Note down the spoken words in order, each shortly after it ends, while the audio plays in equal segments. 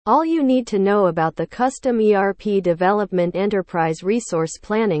All you need to know about the Custom ERP Development Enterprise Resource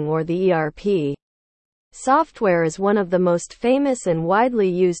Planning, or the ERP software, is one of the most famous and widely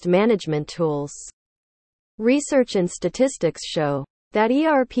used management tools. Research and statistics show that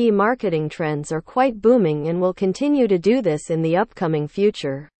ERP marketing trends are quite booming and will continue to do this in the upcoming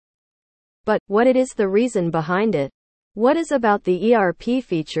future. But what is the reason behind it? What is about the ERP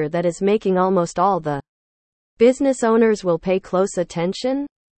feature that is making almost all the business owners will pay close attention?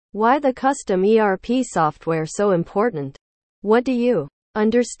 Why the custom ERP software so important? What do you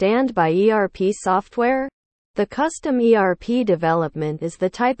understand by ERP software? The custom ERP development is the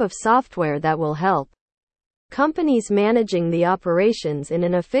type of software that will help companies managing the operations in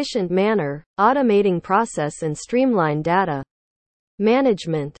an efficient manner, automating process and streamline data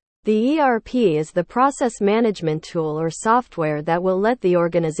management. The ERP is the process management tool or software that will let the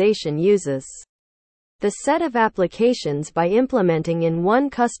organization uses the set of applications by implementing in one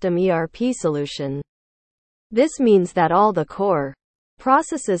custom ERP solution. This means that all the core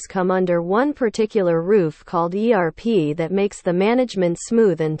processes come under one particular roof called ERP that makes the management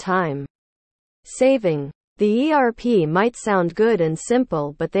smooth and time-saving. The ERP might sound good and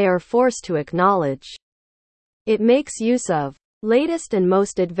simple, but they are forced to acknowledge it makes use of latest and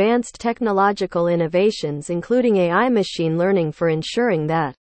most advanced technological innovations, including AI machine learning, for ensuring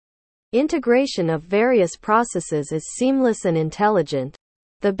that integration of various processes is seamless and intelligent.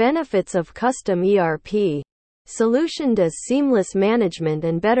 The benefits of custom ERP solution does seamless management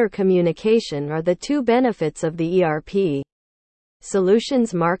and better communication are the two benefits of the ERP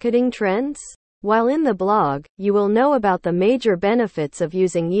solution's marketing trends. While in the blog, you will know about the major benefits of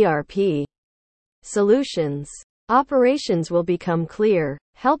using ERP solutions. Operations will become clear,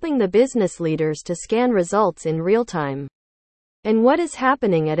 helping the business leaders to scan results in real time. And what is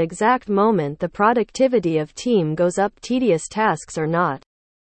happening at exact moment the productivity of team goes up. Tedious tasks are not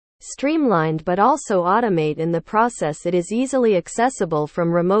streamlined but also automate in the process. It is easily accessible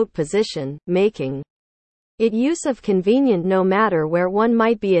from remote position, making it use of convenient no matter where one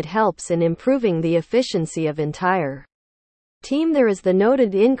might be. It helps in improving the efficiency of entire team. There is the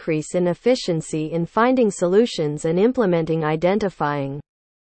noted increase in efficiency in finding solutions and implementing. Identifying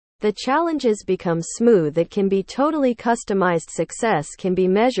the challenges become smooth. It can be totally customized. Success can be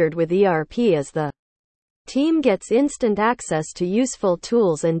measured with ERP as the team gets instant access to useful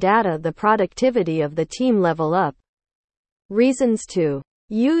tools and data. The productivity of the team level up. Reasons to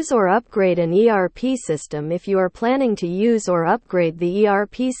use or upgrade an ERP system. If you are planning to use or upgrade the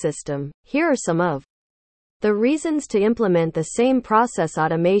ERP system, here are some of the reasons to implement the same process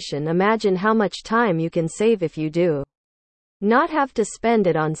automation. Imagine how much time you can save if you do not have to spend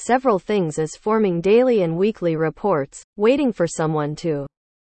it on several things as forming daily and weekly reports, waiting for someone to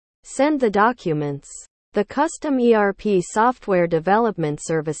send the documents. The custom ERP software development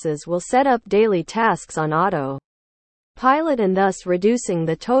services will set up daily tasks on auto pilot and thus reducing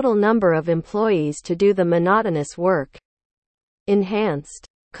the total number of employees to do the monotonous work. Enhanced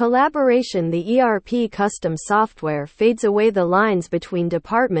collaboration. The ERP custom software fades away the lines between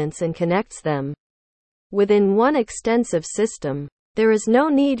departments and connects them within one extensive system. There is no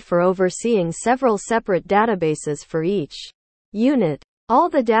need for overseeing several separate databases for each unit. All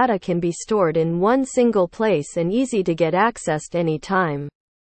the data can be stored in one single place and easy to get accessed anytime.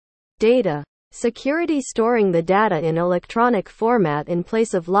 Data security. Storing the data in electronic format in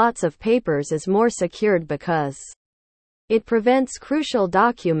place of lots of papers is more secured because it prevents crucial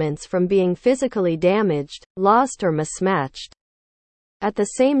documents from being physically damaged, lost, or mismatched. At the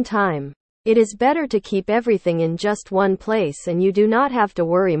same time, it is better to keep everything in just one place and you do not have to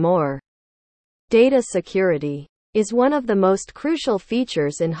worry more. Data security is one of the most crucial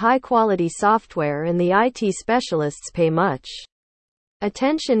features in high-quality software, and the IT specialists pay much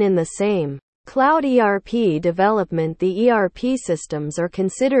attention in the same. Cloud ERP development. The ERP systems are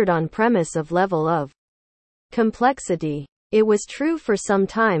considered on premise of level of complexity. It was true for some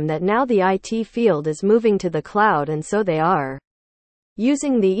time that now the IT field is moving to the cloud, and so they are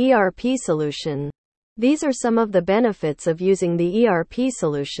using the ERP solution. These are some of the benefits of using the ERP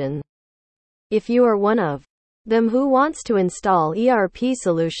solution. If you are one of them who wants to install ERP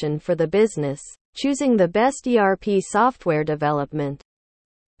solution for the business, choosing the best ERP software development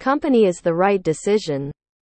company is the right decision.